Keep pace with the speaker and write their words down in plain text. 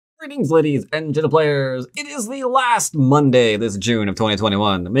Greetings, ladies and gentle players. It is the last Monday this June of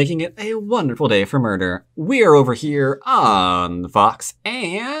 2021, making it a wonderful day for murder. We are over here on Fox,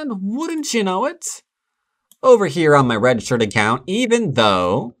 and wouldn't you know it, over here on my registered account, even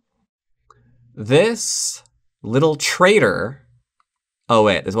though this little traitor... Oh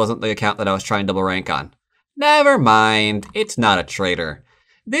wait, this wasn't the account that I was trying double rank on. Never mind, it's not a traitor.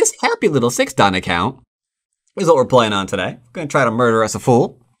 This happy little 6-don account is what we're playing on today. Gonna try to murder us a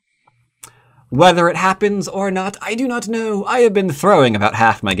fool. Whether it happens or not, I do not know. I have been throwing about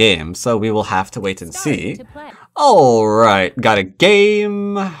half my game, so we will have to wait and see. Alright, got a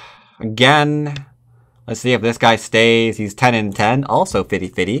game. Again. Let's see if this guy stays. He's 10 and 10, also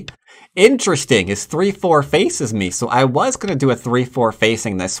 50-50. Interesting, his 3-4 faces me, so I was going to do a 3-4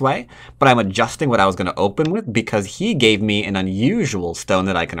 facing this way, but I'm adjusting what I was going to open with because he gave me an unusual stone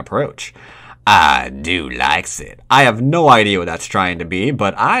that I can approach. I do likes it. I have no idea what that's trying to be,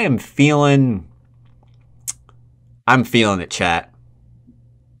 but I am feeling... I'm feeling it, chat.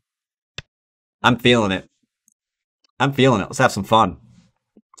 I'm feeling it. I'm feeling it. Let's have some fun.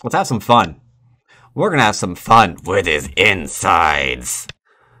 Let's have some fun. We're gonna have some fun with his insides.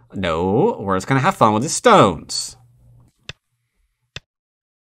 No, we're just gonna have fun with his stones.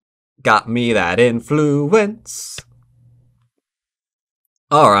 Got me that influence.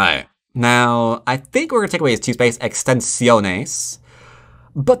 Alright. Now, I think we're going to take away his 2-space extensiones,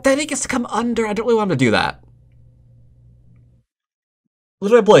 but then he gets to come under. I don't really want him to do that. What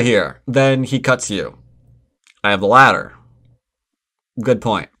do I play here? Then he cuts you. I have the ladder. Good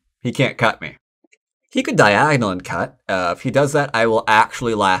point. He can't cut me. He could diagonal and cut. If he does that, I will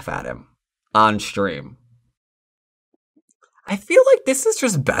actually laugh at him on stream. I feel like this is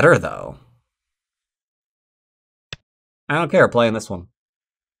just better, though. I don't care playing this one.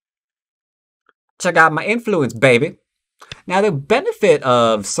 Check out my influence, baby. Now, the benefit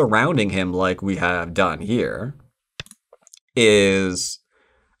of surrounding him like we have done here is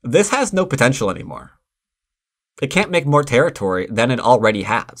this has no potential anymore. It can't make more territory than it already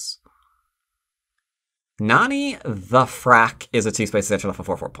has. Nani the Frack is a 2-space extension off a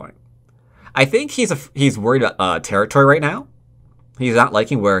 4-4 point. I think he's worried about territory right now. He's not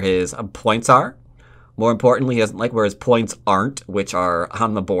liking where his points are. More importantly, he doesn't like where his points aren't, which are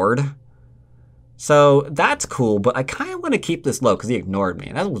on the board. So that's cool, but I kind of want to keep this low because he ignored me,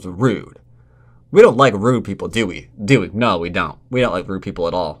 and that was rude. We don't like rude people, do we? No, we don't. We don't like rude people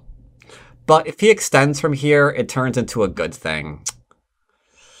at all. But if he extends from here, it turns into a good thing.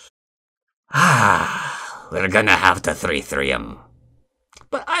 We're gonna have to 3-3 him.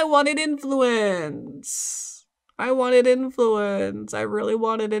 But I wanted influence. I wanted influence. I really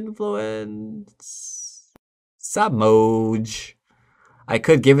wanted influence. Submoj. I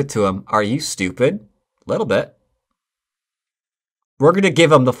could give it to him. Are you stupid? A little bit. We're going to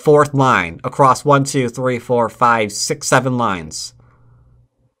give him the 4th line across 1, 2, 3, 4, 5, 6, 7 lines.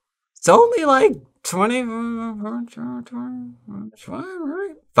 It's only like 20.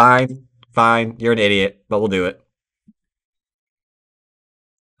 Fine. Fine. You're an idiot, but we'll do it.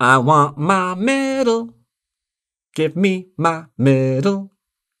 I want my middle. Give me my middle.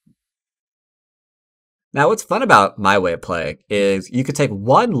 Now, what's fun about my way of playing is you could take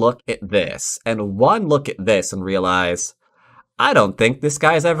one look at this and one look at this and realize, I don't think this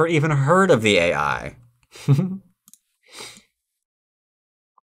guy's ever even heard of the AI.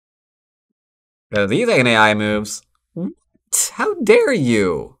 These ain't AI moves. What? How dare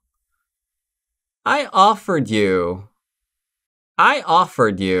you? I offered you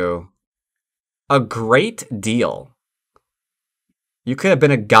a great deal. You could have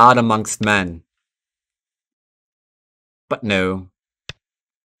been a god amongst men. But no.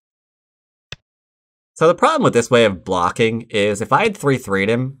 So the problem with this way of blocking is if I had 3-3'd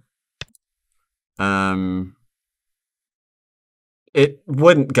him, it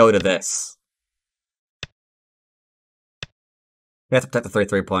wouldn't go to this. We have to protect the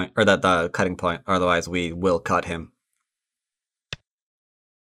 3-3 point, or the cutting point, otherwise we will cut him.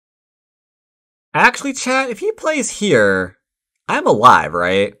 Actually, chat, if he plays here, I'm alive,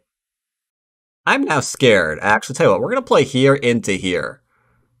 right? I'm now scared. Actually, tell you what, we're going to play here into here.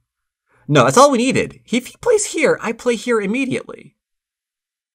 No, that's all we needed. If he plays here, I play here immediately.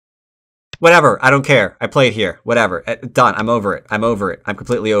 Whatever, I don't care. I played here. Whatever. Done. I'm over it. I'm over it. I'm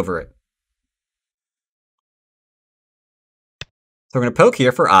completely over it. So we're going to poke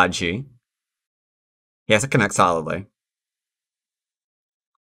here for Aji. He has to connect solidly.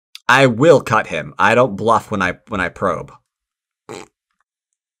 I will cut him. I don't bluff when I probe.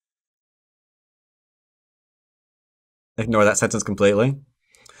 Ignore that sentence completely.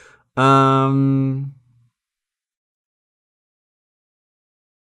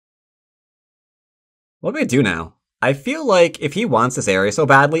 What do we do now? I feel like if he wants this area so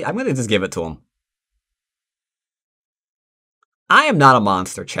badly, I'm gonna just give it to him. I am not a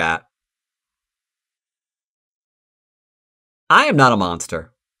monster, chat. I am not a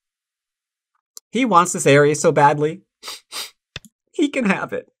monster. He wants this area so badly. He can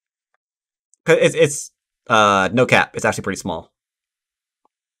have it. It's no cap. It's actually pretty small.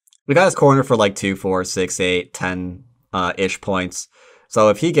 We got his corner for like 2, 4, 6, 8, 10 ish points. So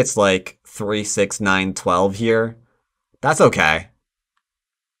if he gets like 3, 6, 9, 12 here, that's okay.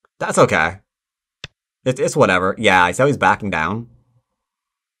 That's okay. It's whatever. Yeah, I see how he's backing down.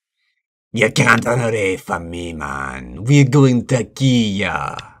 You can't run away from me, man. We're going to kill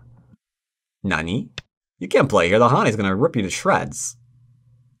ya. Nani? You can't play here. The Hane's gonna rip you to shreds.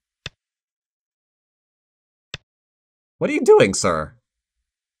 What are you doing, sir?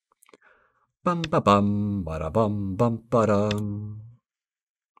 Bum ba bum ba da bum bum ba dum.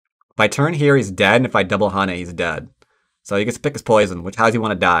 If I turn here, he's dead, and if I double Hane, he's dead. So he gets to pick his poison. How do you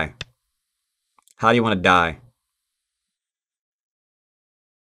want to die? How do you want to die?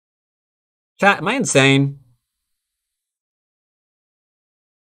 Chat, am I insane?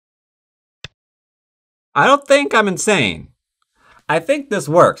 I don't think I'm insane. I think this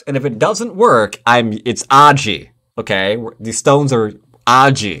works, and if it doesn't work, it's Aji. Okay, these stones are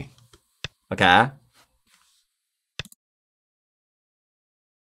Aji. Okay.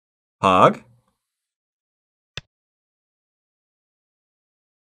 Hug.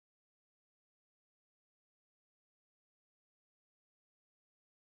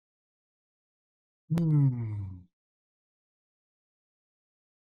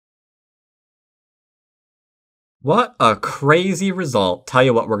 What a crazy result. Tell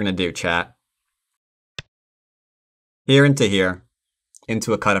you what we're gonna do, chat. Here into here.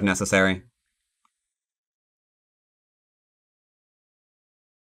 Into a cut if necessary.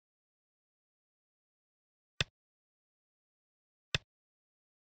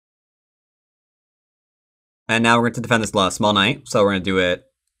 And now we're going to defend this small knight. So we're going to do it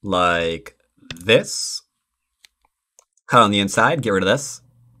like this. Cut on the inside. Get rid of this.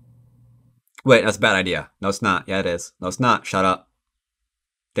 Wait, that's a bad idea. No, it's not. Yeah, it is. No, it's not. Shut up.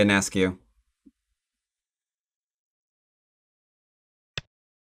 Didn't ask you.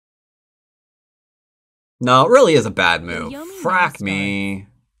 No, it really is a bad move. Frack me.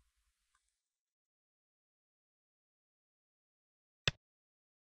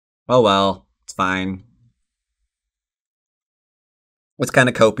 Oh well. It's fine. It's kind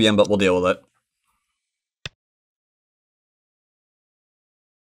of copium, but we'll deal with it.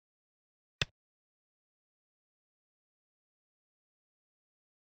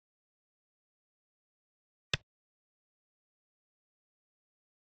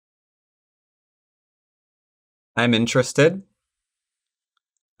 I'm interested.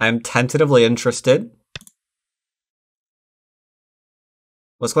 I'm tentatively interested.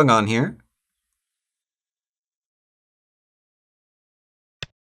 What's going on here?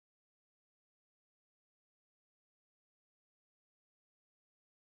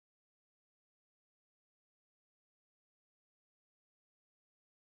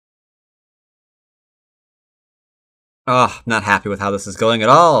 Oh, not happy with how this is going at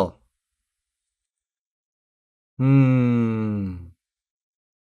all. 9,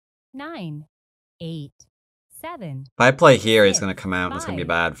 8, 7. If I play here, he's going to come out and it's going to be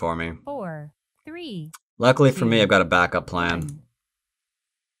bad for me. 4, 3. Luckily for me, I've got a backup plan.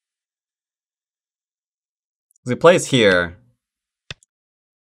 If he plays here,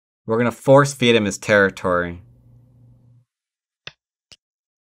 we're going to force feed him his territory.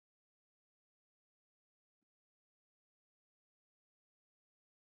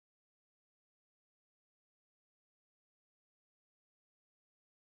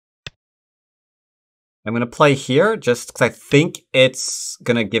 I'm going to play here just because I think it's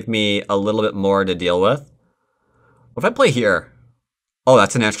going to give me a little bit more to deal with. What if I play here? Oh,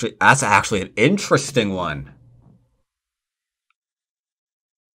 that's actually an interesting one.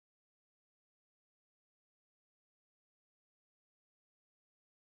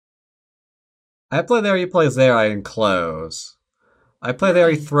 I play there, he plays there, I enclose. I play there,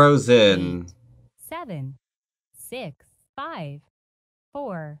 he throws in. 7, 6, 5,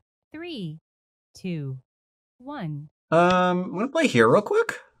 4, 3, 2, 1. I'm gonna play here real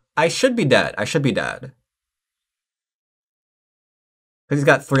quick. I should be dead. Because he's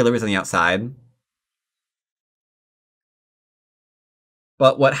got 3 livers on the outside.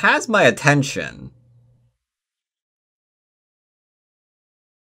 But what has my attention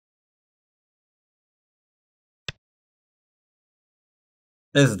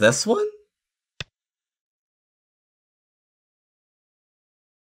is this one?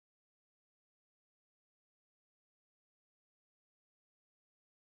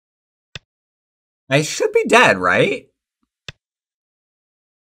 I should be dead, right?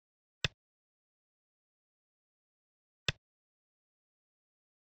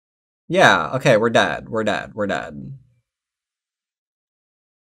 Yeah, okay, we're dead. We're dead. We're dead.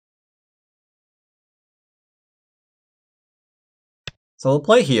 So we'll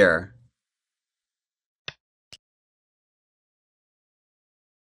play here.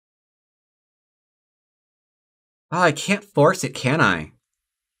 Oh, I can't force it, can I?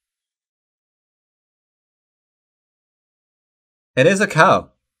 It is a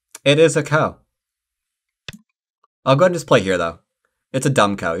co. It is a co. I'll go ahead and just play here, though. It's a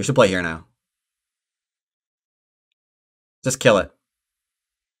dumb co. You should play here now. Just kill it.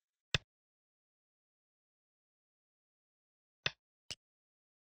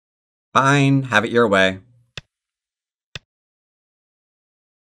 Fine, have it your way.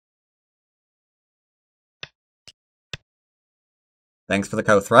 Thanks for the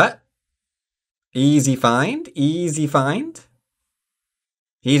co-threat. Easy find, easy find.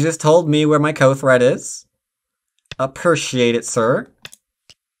 He just told me where my co-threat is. Appreciate it, sir.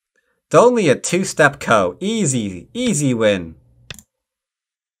 It's only a two-step co. Easy, easy win.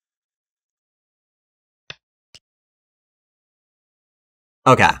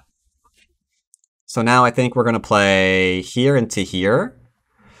 Okay. So now I think we're going to play here into here.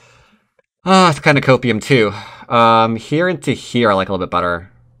 Ah, it's kind of copium too. Here into here I like a little bit better.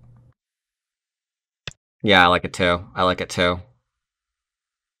 Yeah, I like it too. I like it too.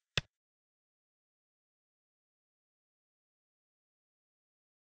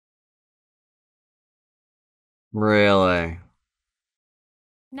 Really?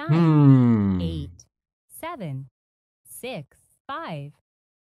 9, 8, 7, 6, 5,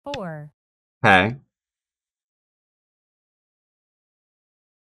 4. Okay.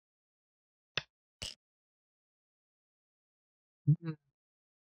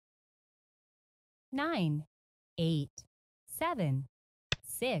 Nine, 8, 7,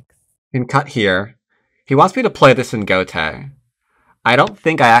 6. Can cut here. He wants me to play this in Gote. I don't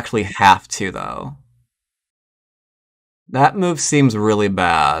think I actually have to, though. That move seems really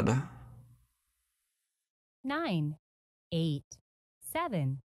bad. 9, 8,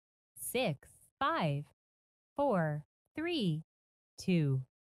 7, 6, 5, 4, 3, 2,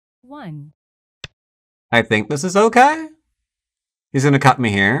 1. I think this is okay. He's going to cut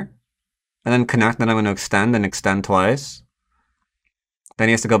me here. And then connect, then I'm going to extend and extend twice. Then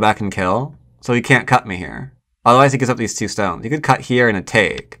he has to go back and kill. So he can't cut me here. Otherwise he gives up these 2 stones. He could cut here and a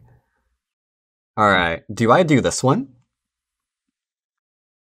take. Alright, do I do this one?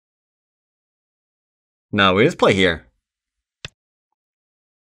 No, we just play here.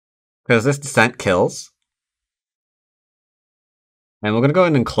 Because this descent kills. And we're going to go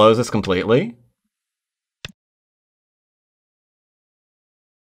in and close this completely.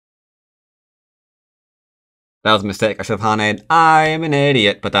 That was a mistake. I should have Haned. I am an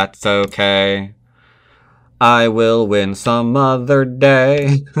idiot, but that's okay. I will win some other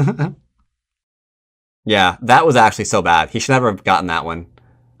day. Yeah, that was actually so bad. He should never have gotten that one.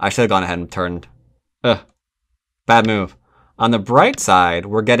 I should have gone ahead and turned. Ugh. Bad move. On the bright side,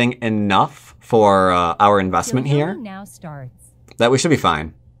 we're getting enough for our investment here Now starts. that we should be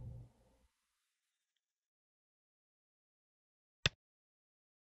fine.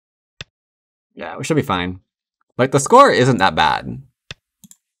 Yeah, we should be fine. Like, the score isn't that bad.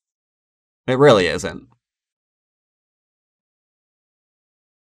 It really isn't.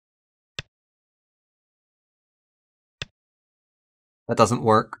 That doesn't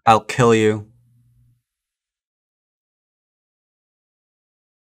work. I'll kill you.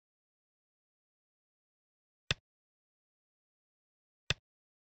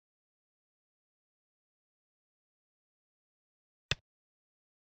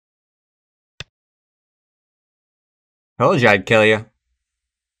 Told you I'd kill you.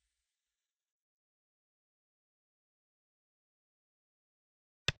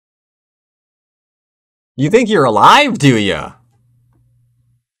 You think you're alive, do you?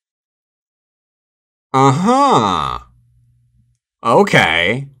 Uh-huh.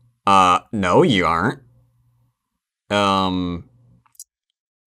 Okay. No, you aren't.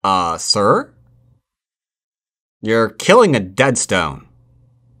 Sir? You're killing a dead stone.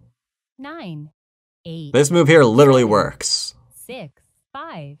 9, 8. This move here literally 7, works. 6,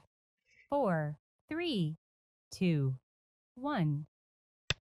 5, 4, 3, 2, 1.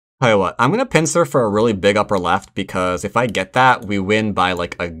 Tell you what, I'm gonna pincer for a really big upper left because if I get that, we win by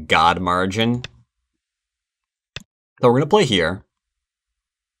like a god margin. So we're gonna play here.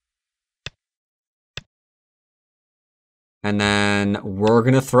 And then we're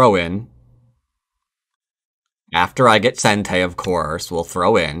gonna throw in After I get Sensei, of course, we'll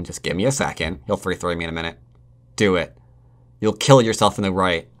throw in. Just give me a second. He'll free throw me in a minute. Do it. You'll kill yourself in the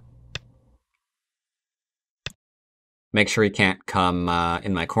right. Make sure he can't come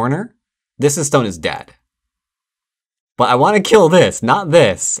in my corner. This stone is dead. But I want to kill this, not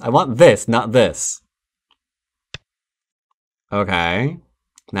this. I want this, not this. Okay.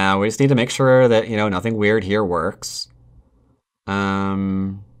 Now we just need to make sure that, you know, nothing weird here works.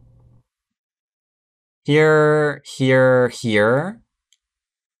 Here, here, here.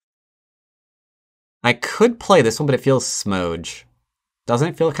 I could play this one, but it feels smoge. Doesn't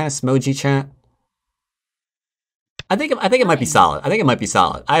it feel kind of smogey, chat? I think it might be solid. I think it might be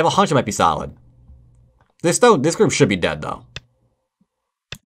solid. I have a hunch it might be solid. This group should be dead though.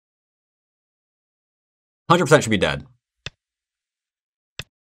 100% should be dead.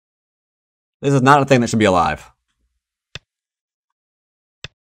 This is not a thing that should be alive.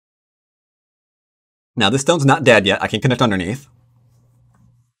 Now this stone's not dead yet. I can connect underneath.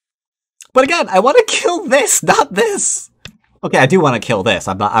 But again, I want to kill this, not this. Okay, I do want to kill this.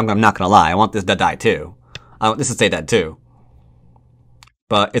 I'm not gonna lie. I want this to die too. I want this to stay dead too.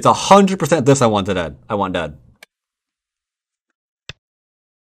 But it's 100% this I want dead. I want dead.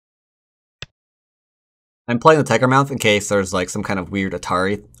 I'm playing the Tiger Mouth in case there's like some kind of weird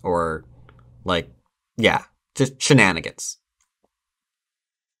Atari or like, yeah, just shenanigans.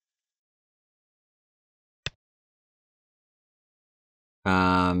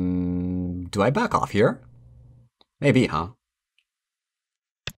 Do I back off here? Maybe, huh?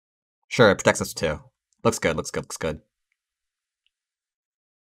 Sure, it protects us too. Looks good, looks good, looks good.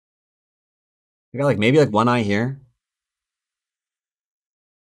 I got like maybe like one eye here.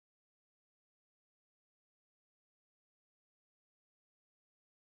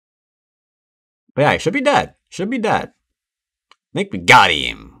 But yeah, he should be dead. Should be dead. Think we got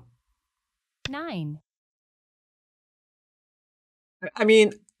him. 9. I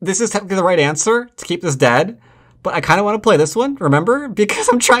mean, this is technically the right answer to keep this dead, but I kind of want to play this one, remember? Because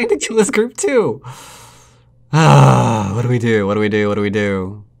I'm trying to kill this group too. What do we do? What do we do? What do we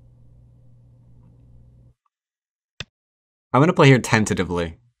do? I'm going to play here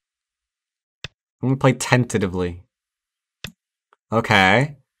tentatively. I'm going to play tentatively.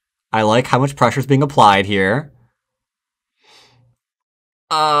 Okay. I like how much pressure is being applied here.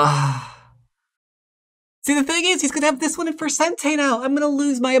 See, the thing is, he's going to have this one in for Sensei now. I'm going to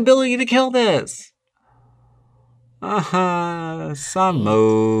lose my ability to kill this. Samoge.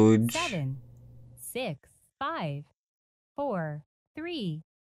 7, 6, 5, 4, 3,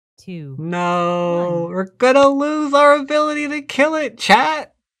 2. No, 1. we're going to lose our ability to kill it,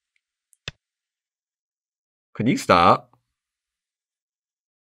 chat. Could you stop?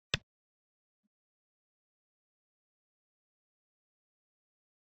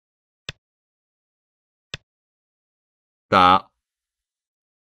 Stop.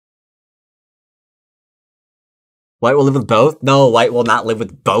 White will live with both? No, white will not live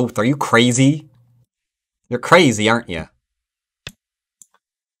with both. Are you crazy? You're crazy, aren't you?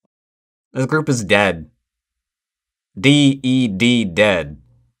 This group is dead. D-E-D, dead.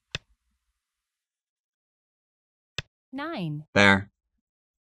 9. There.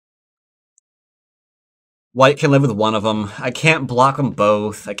 White can live with one of them. I can't block them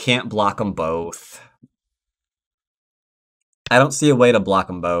both. I can't block them both. I don't see a way to block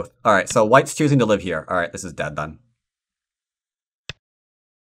them both. Alright, so white's choosing to live here. Alright, this is dead then.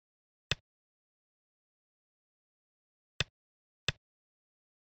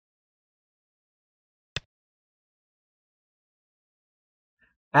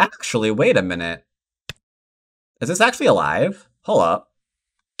 Actually, wait a minute. Is this actually alive? Hold up.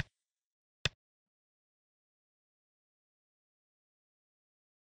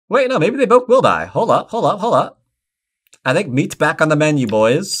 Wait, no, maybe they both will die. Hold up, hold up, hold up. I think meat's back on the menu,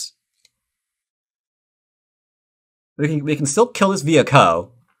 boys. We can still kill this via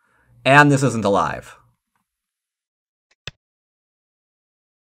Co, and this isn't alive.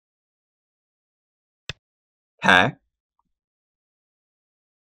 Okay.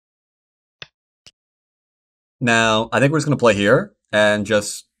 Now, I think we're just going to play here, and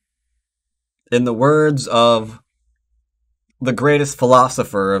just, in the words of the greatest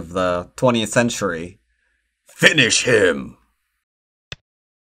philosopher of the 20th century, finish him!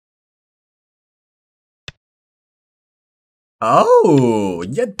 Oh,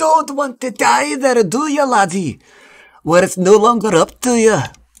 you don't want to die there, do you, laddie? Well, it's no longer up to you.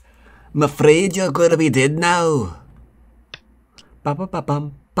 I'm afraid you're gonna be dead now. Bum bum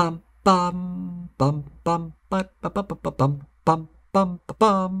bum bum bum bum bum bum bum bum bum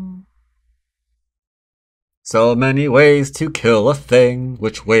bum. So many ways to kill a thing.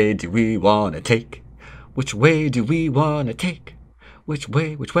 Which way do we want to take? Which way do we want to take? Which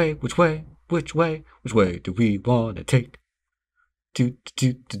way, which way, which way, which way, which way do we want to take? Do,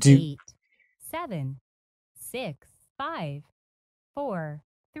 do, do, do. 8, 7, 6, 5, 4,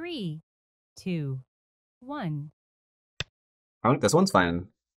 3, 2, 1. I think this one's fine.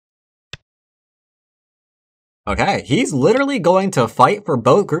 Okay, he's literally going to fight for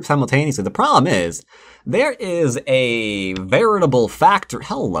both groups simultaneously. The problem is, there is a veritable factory.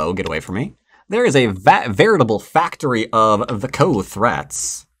 Hello, get away from me. There is a veritable factory of the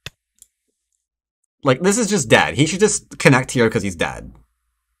co-threats. Like, this is just dead. He should just connect here because he's dead.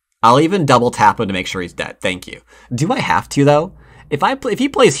 I'll even double tap him to make sure he's dead. Thank you. Do I have to, though? If he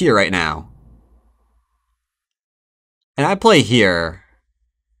plays here right now, and I play here...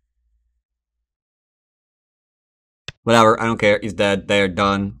 Whatever, I don't care. He's dead. They're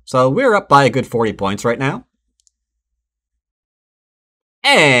done. So we're up by a good 40 points right now.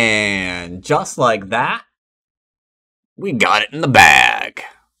 And just like that, we got it in the bag.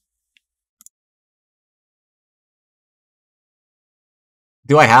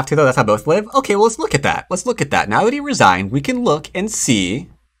 Do I have to, though? That's how both live? Okay, well, let's look at that. Let's look at that. Now that he resigned, we can look and see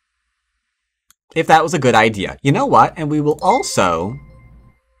if that was a good idea. You know what? And we will also...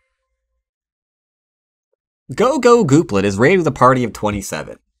 Go Gooplet is rated with a party of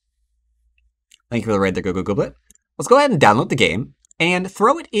 27. Thank you for the raid there, Go Gooplet. Let's go ahead and download the game and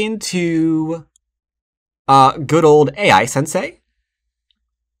throw it into good old AI Sensei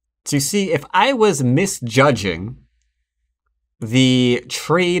to see if I was misjudging the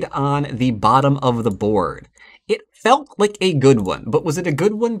trade on the bottom of the board. It felt like a good one, but was it a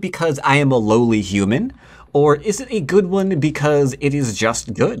good one because I am a lowly human? Or is it a good one because it is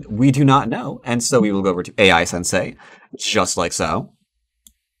just good? We do not know. And so we will go over to AI Sensei, just like so.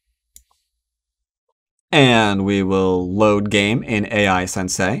 And we will load game in AI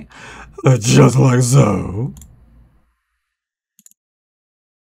Sensei, just like so.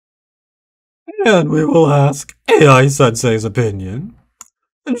 And we will ask AI Sensei's opinion,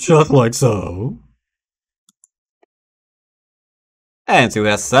 just like so. And see what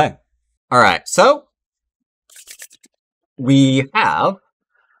it has to say. Alright, so we have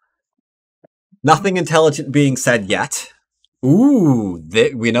nothing intelligent being said yet. Ooh,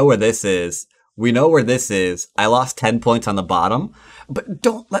 we know where this is. We know where this is. I lost 10 points on the bottom, but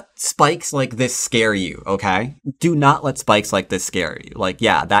don't let spikes like this scare you, okay? Do not let spikes like this scare you. Like,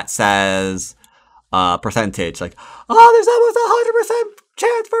 yeah, that says percentage. Like, oh, there's almost 100%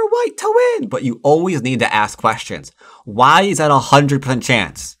 chance for white to win. But you always need to ask questions. Why is that 100%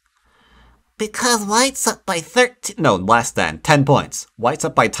 chance? Because white's up by 13, no, less than 10 points. White's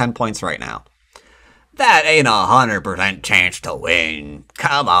up by 10 points right now. That ain't 100% chance to win.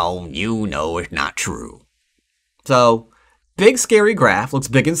 Come on, you know it's not true. So, big scary graph, looks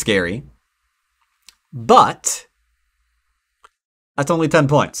big and scary. But, that's only 10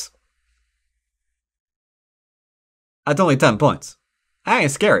 points. That's only 10 points. That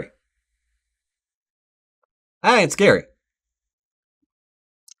ain't scary. That ain't scary.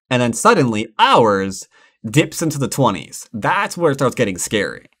 And then suddenly, ours dips into the 20s. That's where it starts getting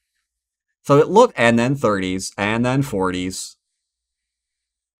scary. So it looked, and then 30s, and then 40s.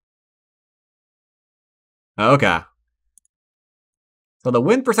 Okay. So the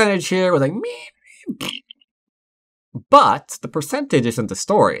win percentage here was like, meh. But the percentage isn't the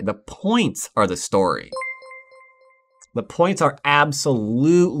story. The points are the story. The points are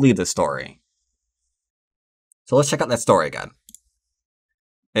absolutely the story. So let's check out that story again.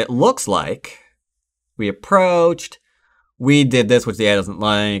 It looks like we approached, we did this, which the AI doesn't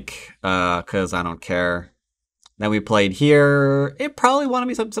like, because I don't care. Then we played here. It probably wanted to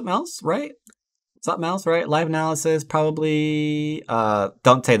be something else, right? Something else, right? Live analysis, probably.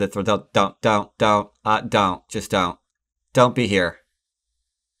 Don't say this. Don't. Just don't. Don't be here.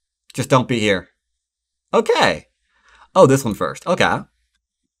 Just don't be here. Okay. Oh, this one first. Okay. And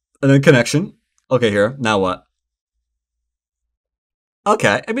then connection. Okay, here. Now what?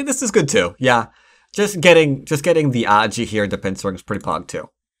 Okay, I mean, this is good too. Yeah, just getting the Aji here defense ring is pretty pog too.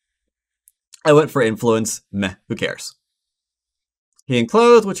 I went for influence. Meh, who cares? He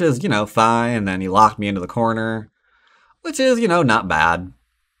enclosed, which is, you know, fine, and then he locked me into the corner, which is, you know, not bad.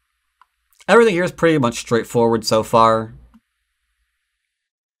 Everything here is pretty much straightforward so far.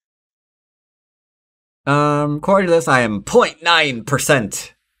 According to this, I am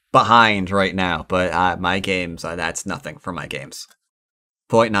 0.9% behind right now, but my games, that's nothing for my games.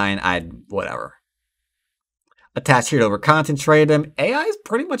 0.9, whatever. Attach here to over concentrate him. AI is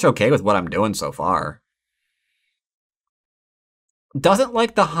pretty much okay with what I'm doing so far. Doesn't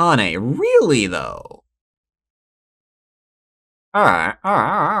like the Hane. Really, though? Alright.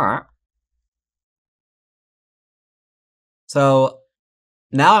 So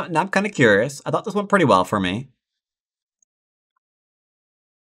now I'm kind of curious. I thought this went pretty well for me.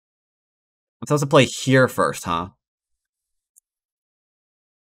 I'm supposed to play here first, huh?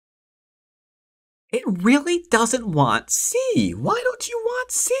 It really doesn't want C. Why don't you want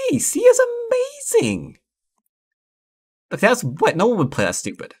C? C is amazing. Like that's what no one would play that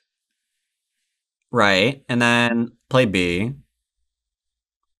stupid. Right, and then play B.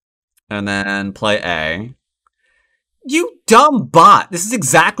 And then play A. You dumb bot! This is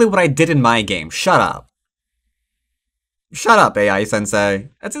exactly what I did in my game. Shut up. Shut up, AI Sensei.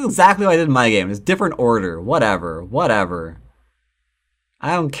 That's exactly what I did in my game. It's different order. Whatever. Whatever.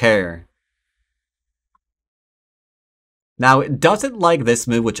 I don't care. Now, it doesn't like this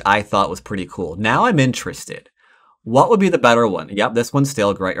move, which I thought was pretty cool. Now I'm interested. What would be the better one? Yep, this one's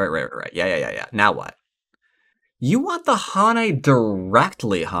still great. Right. Yeah. Now what? You want the Hane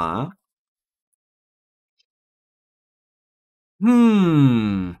directly, huh?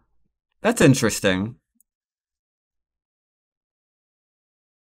 That's interesting.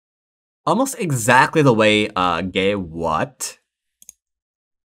 Almost exactly the way Gay what?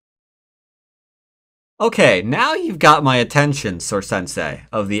 Okay, now you've got my attention, Sir Sensei,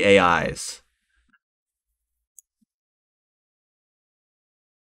 of the AIs.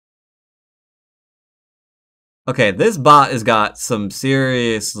 Okay, this bot has got some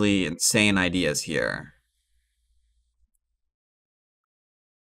seriously insane ideas here.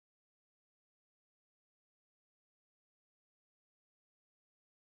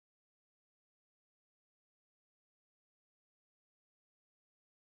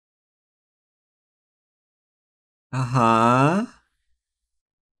 Uh-huh.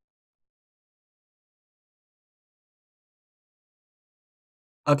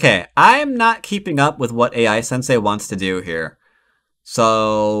 Okay, I'm not keeping up with what AI Sensei wants to do here.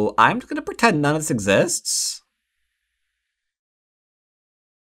 So, I'm just gonna pretend none of this exists.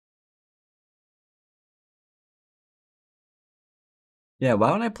 Yeah, why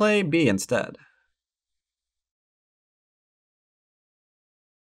don't I play B instead?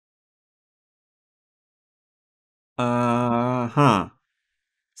 Huh.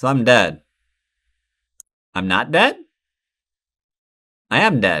 So I'm dead. I'm not dead? I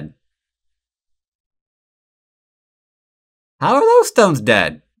am dead. How are those stones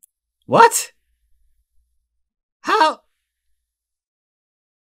dead? What? How?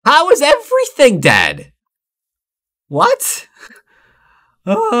 How is everything dead? What?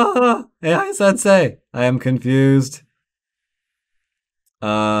 AI Sensei, I am confused.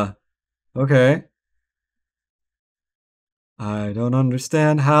 Okay. I don't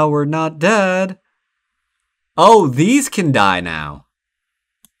understand how we're not dead. Oh, these can die now.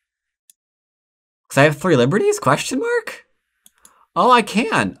 Because I have 3 liberties? Question mark? Oh, I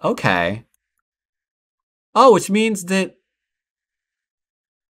can. Okay. Oh, which means that...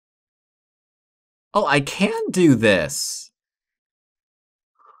 Oh, I can do this.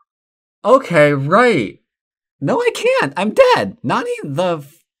 Okay, right. No, I can't. I'm dead. Not even the...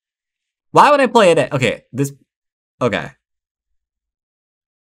 Why would I play it? Okay, this... Okay.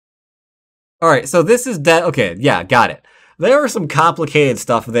 Alright, so this is dead. Okay, yeah, got it. There was some complicated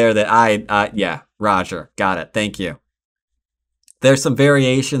stuff there that yeah, Roger. Got it. Thank you. There's some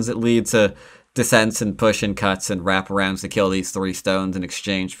variations that lead to descents and push and cuts and wraparounds to kill these 3 stones in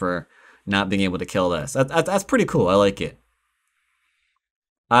exchange for not being able to kill this. That's pretty cool. I like it.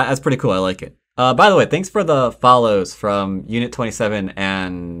 That's pretty cool. I like it. By the way, thanks for the follows from Unit 27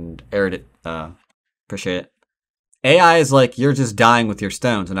 and Eridit. Appreciate it. AI is like, you're just dying with your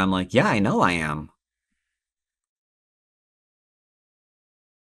stones. And I'm like, yeah, I know I am.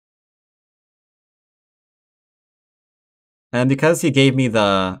 And because he gave me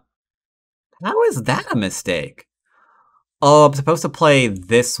the... How is that a mistake? Oh, I'm supposed to play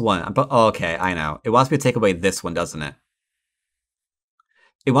this one. Oh, okay, I know. It wants me to take away this one, doesn't it?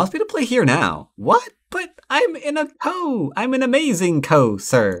 It wants me to play here now. What? But I'm in a co. I'm an amazing co,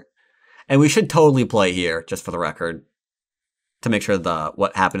 sir. And we should totally play here, just for the record. To make sure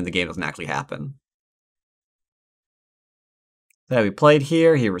what happened in the game doesn't actually happen. So we played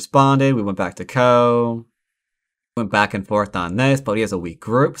here, he responded, we went back to co. Went back and forth on this, but he has a weak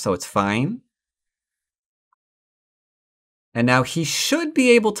group, so it's fine. And now he should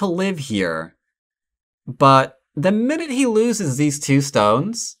be able to live here. But the minute he loses these 2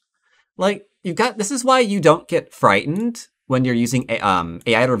 stones, like, this is why you don't get frightened when you're using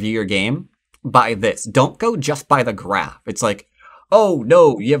AI to review your game by this. Don't go just by the graph. It's like, oh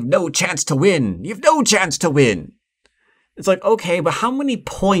no, you have no chance to win. You have no chance to win. It's like, okay, but how many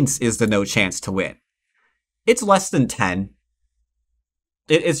points is the no chance to win? It's less than 10.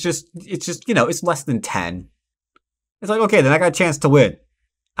 It's just, you know, it's less than 10. It's like, okay, then I got a chance to win.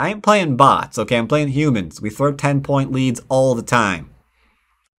 I ain't playing bots, okay? I'm playing humans. We throw 10-point leads all the time.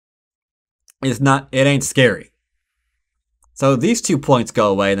 It ain't scary. So these 2 points go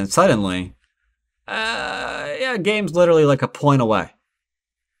away, then suddenly, yeah, game's literally like a point away.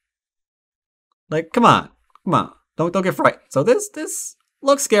 Like, come on. Don't get frightened. So this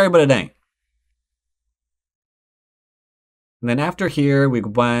looks scary, but it ain't. And then after here, we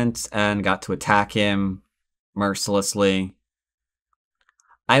went and got to attack him mercilessly.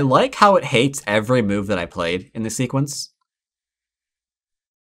 I like how it hates every move that I played in this sequence.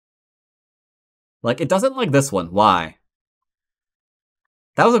 Like, it doesn't like this one. Why?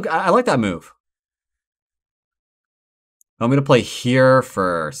 I like that move. I'm gonna play here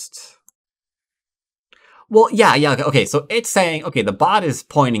first. Well, yeah, okay, so it's saying, okay, the bot is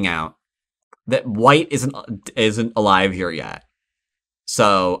pointing out that white isn't alive here yet.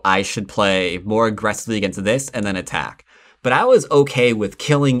 So I should play more aggressively against this and then attack. But I was okay with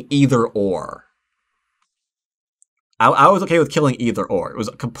killing either or. I was okay with killing either or. It was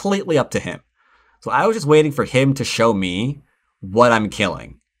completely up to him. So I was just waiting for him to show me what I'm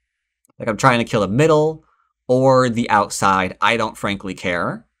killing. Like, I'm trying to kill a middle or the outside. I don't frankly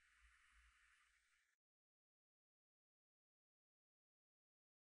care.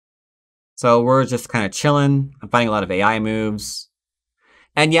 So we're just kind of chilling. I'm finding a lot of AI moves.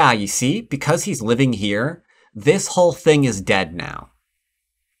 And yeah, you see, because he's living here, this whole thing is dead now.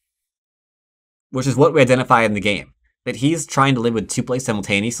 Which is what we identify in the game. That he's trying to live with 2 plays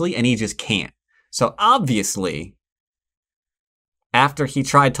simultaneously, and he just can't. So obviously, after he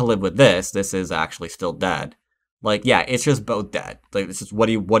tried to live with this is actually still dead. Like, yeah, it's just both dead. Like, this is what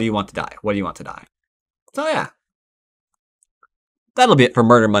do you want to die? What do you want to die? So yeah. That'll be it for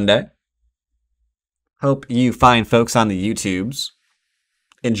Murder Monday. Hope you fine folks on the YouTubes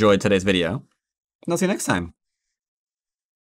enjoyed today's video. And I'll see you next time.